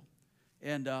temple.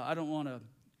 And I don't want to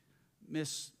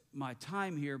miss my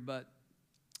time here, but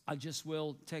I just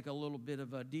will take a little bit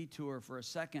of a detour for a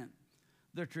second.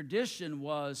 The tradition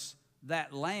was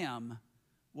that lamb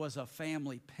was a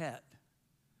family pet.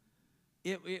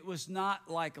 It was not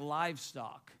like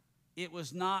livestock. It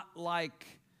was not like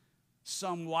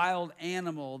some wild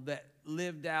animal that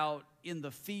lived out in the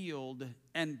field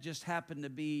and just happened to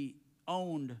be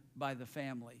owned by the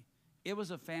family. It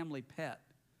was a family pet.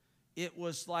 It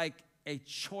was like a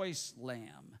choice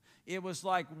lamb. It was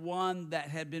like one that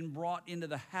had been brought into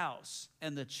the house,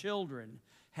 and the children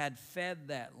had fed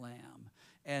that lamb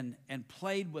and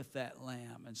played with that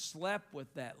lamb and slept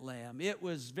with that lamb. It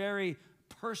was very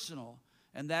personal,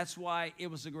 and that's why it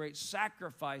was a great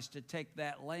sacrifice to take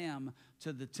that lamb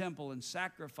to the temple and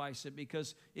sacrifice it,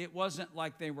 because it wasn't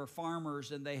like they were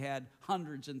farmers and they had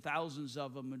hundreds and thousands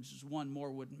of them and just one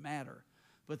more wouldn't matter.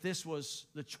 But this was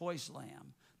the choice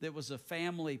lamb. That was a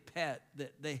family pet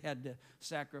that they had to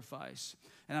sacrifice.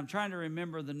 And I'm trying to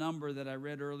remember the number that I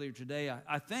read earlier today.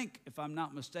 I think, if I'm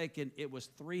not mistaken, it was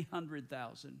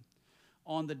 300,000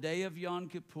 on the day of Yom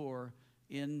Kippur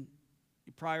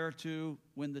prior to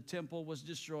when the temple was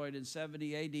destroyed in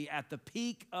 70 AD. At the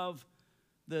peak of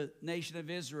the nation of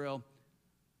Israel,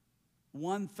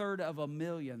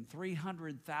 1/3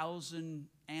 300,000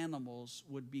 animals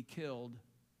would be killed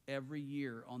every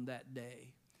year on that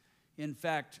day. In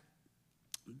fact,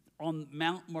 on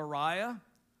Mount Moriah,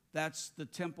 that's the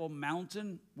temple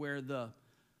mountain where the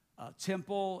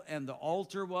temple and the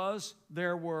altar was,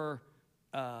 there were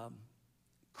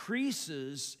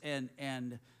creases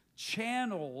and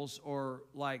channels, or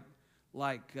like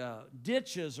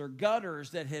ditches or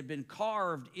gutters that had been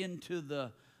carved into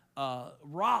the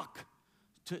rock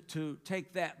to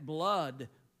take that blood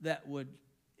that would,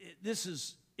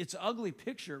 it's an ugly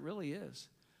picture, it really is.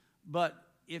 But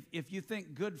if you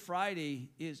think Good Friday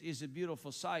is a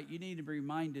beautiful sight, you need to be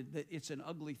reminded that it's an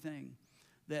ugly thing,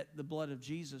 that the blood of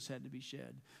Jesus had to be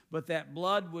shed. But that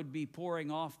blood would be pouring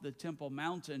off the Temple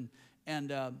Mountain,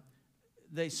 and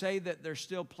they say that there's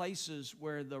still places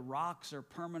where the rocks are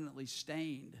permanently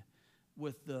stained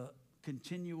with the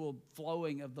continual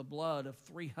flowing of the blood of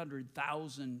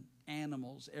 300,000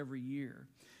 animals every year.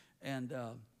 And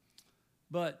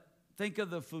but think of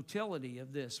the futility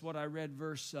of this. What I read,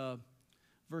 verse 12,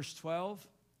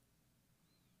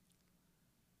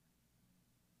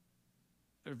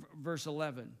 verse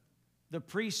 11. The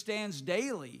priest stands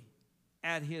daily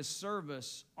at his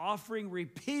service, offering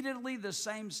repeatedly the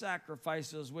same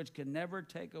sacrifices which can never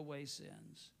take away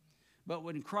sins. But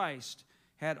when Christ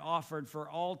had offered for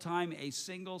all time a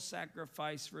single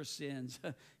sacrifice for sins,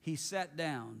 he sat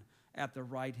down at the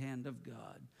right hand of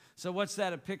God. So what's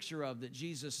that a picture of? That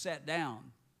Jesus sat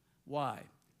down. Why?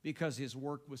 Because his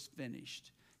work was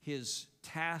finished. His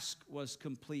task was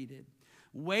completed.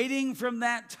 Waiting from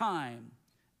that time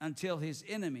until his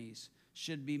enemies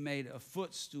should be made a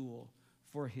footstool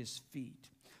for his feet.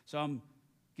 So I'm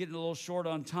getting a little short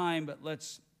on time, but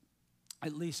let's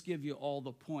at least give you all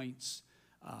the points.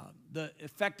 The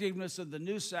effectiveness of the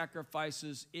new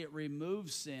sacrifices, it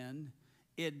removed sin.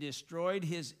 It destroyed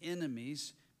his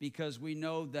enemies, because we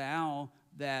know now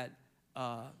that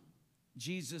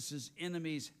Jesus'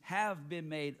 enemies have been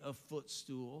made a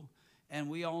footstool. And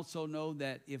we also know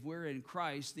that if we're in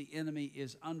Christ, the enemy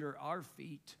is under our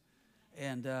feet.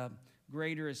 And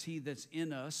greater is he that's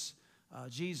in us.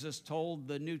 Jesus told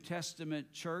the New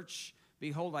Testament church,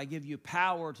 behold, I give you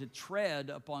power to tread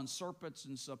upon serpents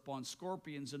and upon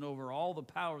scorpions and over all the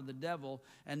power of the devil,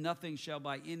 and nothing shall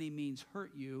by any means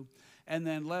hurt you. And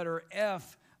then letter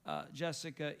F,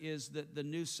 Jessica, is that the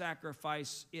new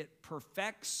sacrifice, it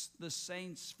perfects the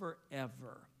saints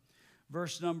forever.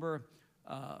 Verse number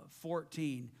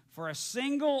 14. For a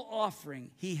single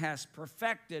offering he has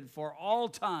perfected for all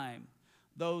time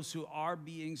those who are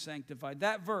being sanctified.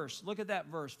 That verse, look at that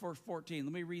verse, verse 14.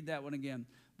 Let me read that one again.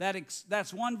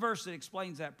 That's one verse that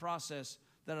explains that process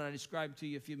that I described to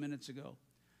you a few minutes ago.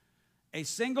 A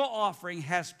single offering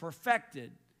has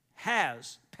perfected,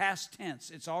 past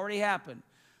tense, it's already happened.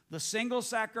 The single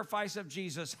sacrifice of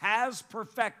Jesus has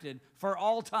perfected for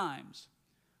all times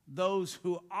those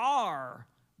who are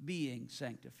being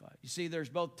sanctified. You see, there's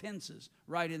both tenses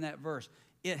right in that verse.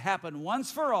 It happened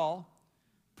once for all,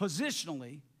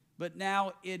 positionally, but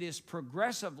now it is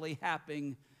progressively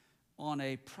happening on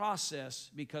a process,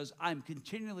 because I'm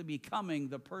continually becoming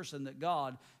the person that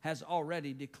God has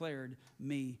already declared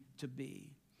me to be.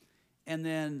 And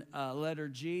then letter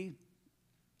G,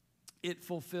 it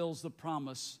fulfills the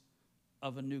promise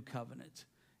of a new covenant.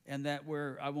 And that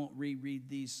where, I won't reread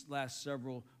these last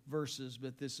several verses,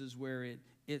 but this is where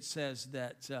it says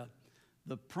that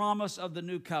the promise of the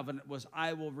new covenant was,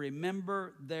 I will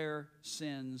remember their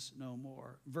sins no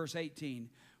more. Verse 18,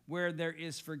 where there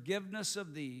is forgiveness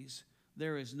of these,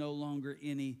 there is no longer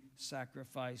any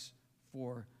sacrifice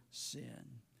for sin.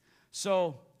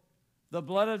 So the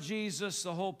blood of Jesus,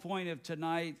 the whole point of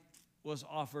tonight, was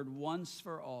offered once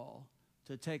for all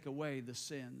to take away the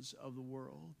sins of the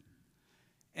world.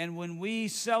 And when we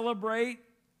celebrate,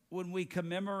 when we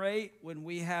commemorate, when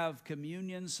we have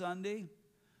Communion Sunday,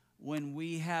 when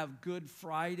we have Good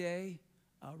Friday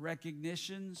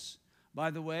recognitions. By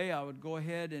the way, I would go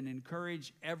ahead and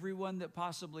encourage everyone that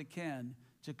possibly can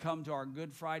to come to our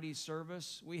Good Friday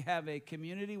service. We have a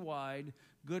community-wide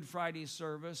Good Friday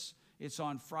service. It's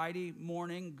on Friday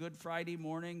morning, Good Friday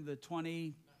morning, the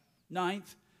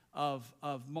 29th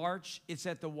of March. It's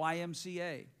at the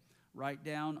YMCA, right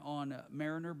down on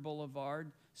Mariner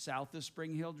Boulevard, south of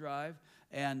Spring Hill Drive.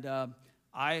 And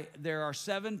there are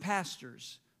 7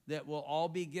 pastors that will all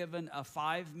be given a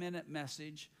 5-minute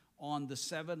message on the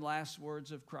 7 last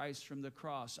words of Christ from the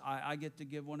cross. I get to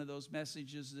give one of those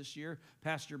messages this year.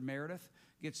 Pastor Meredith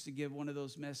gets to give one of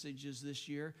those messages this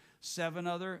year. 7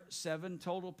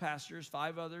 total pastors,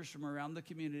 5 others from around the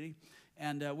community.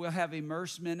 And we'll have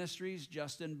Immerse Ministries.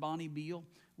 Justin Bonnie Beal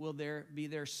will be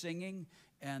there singing.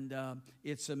 And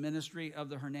it's a ministry of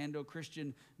the Hernando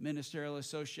Christian Ministerial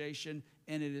Association.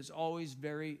 And it is always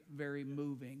very, very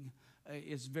moving.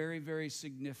 It's very, very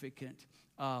significant.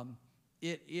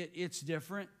 It's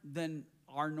different than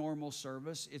our normal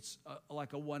service. It's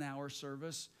like a 1-hour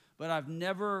service. But I've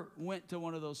never went to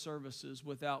one of those services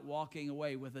without walking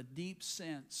away with a deep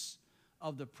sense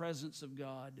of the presence of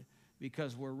God,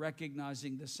 because we're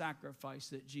recognizing the sacrifice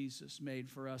that Jesus made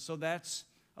for us. So that's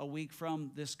a week from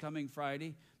this coming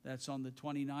Friday. That's on the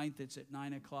 29th. It's at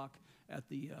 9 o'clock at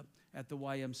the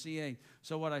YMCA.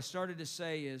 So what I started to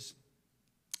say is,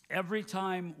 every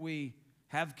time we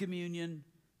have communion,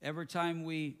 every time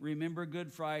we remember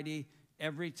Good Friday,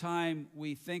 every time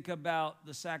we think about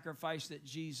the sacrifice that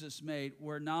Jesus made,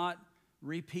 we're not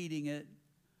repeating it.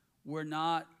 We're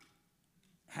not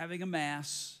having a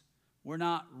mass. We're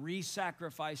not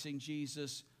re-sacrificing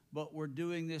Jesus, but we're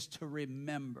doing this to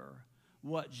remember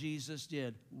what Jesus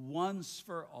did once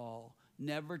for all,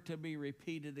 never to be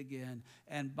repeated again.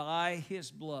 And by his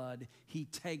blood, he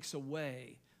takes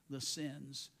away the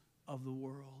sins of the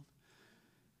world.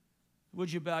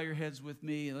 Would you bow your heads with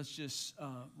me? Let's just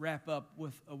wrap up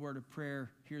with a word of prayer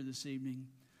here this evening.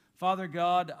 Father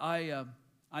God, I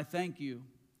thank you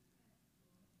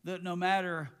that no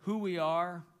matter who we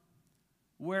are,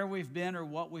 where we've been, or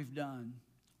what we've done,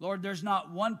 Lord, there's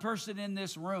not one person in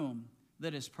this room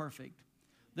that is perfect.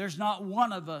 There's not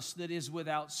one of us that is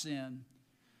without sin.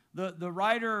 The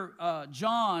writer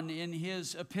John in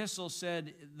his epistle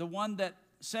said, the one that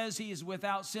says he is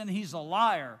without sin, he's a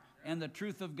liar, and the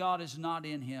truth of God is not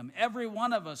in him. Every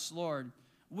one of us, Lord,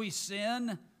 we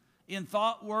sin in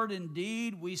thought, word, and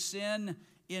deed. We sin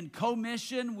in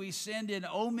commission. We sin in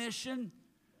omission.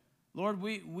 Lord,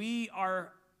 we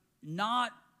are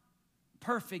not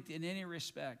perfect in any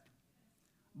respect,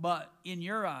 but in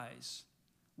your eyes,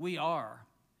 we are,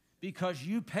 because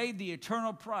you paid the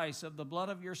eternal price of the blood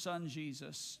of your Son,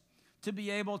 Jesus, to be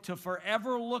able to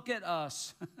forever look at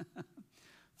us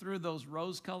through those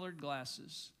rose-colored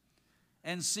glasses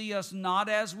and see us not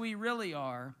as we really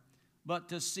are, but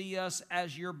to see us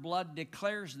as your blood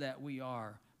declares that we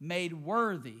are, made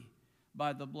worthy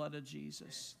by the blood of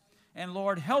Jesus. And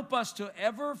Lord, help us to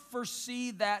ever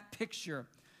foresee that picture,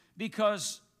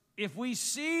 because if we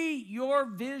see your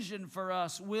vision for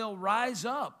us, we'll rise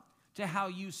up to how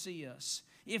you see us.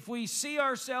 If we see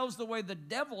ourselves the way the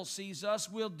devil sees us,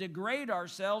 we'll degrade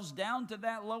ourselves down to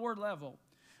that lower level.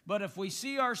 But if we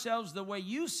see ourselves the way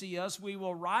you see us, we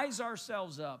will rise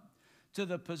ourselves up to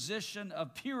the position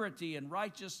of purity and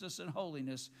righteousness and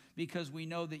holiness, because we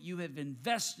know that you have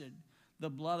invested the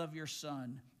blood of your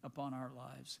Son upon our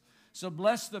lives. So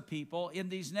bless the people in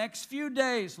these next few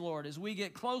days, Lord, as we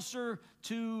get closer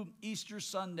to Easter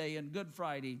Sunday and Good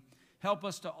Friday. Help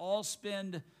us to all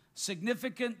spend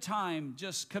significant time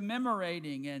just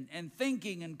commemorating and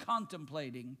thinking and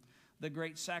contemplating the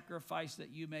great sacrifice that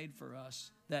you made for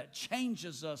us, that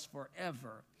changes us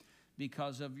forever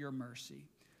because of your mercy.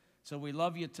 So we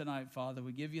love you tonight, Father.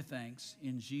 We give you thanks.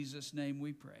 In Jesus' name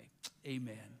we pray.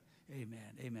 Amen. Amen.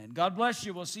 Amen. God bless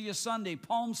you. We'll see you Sunday,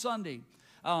 Palm Sunday.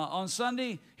 On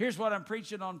Sunday, here's what I'm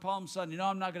preaching on Palm Sunday. No,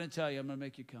 I'm not going to tell you. I'm going to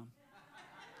make you come.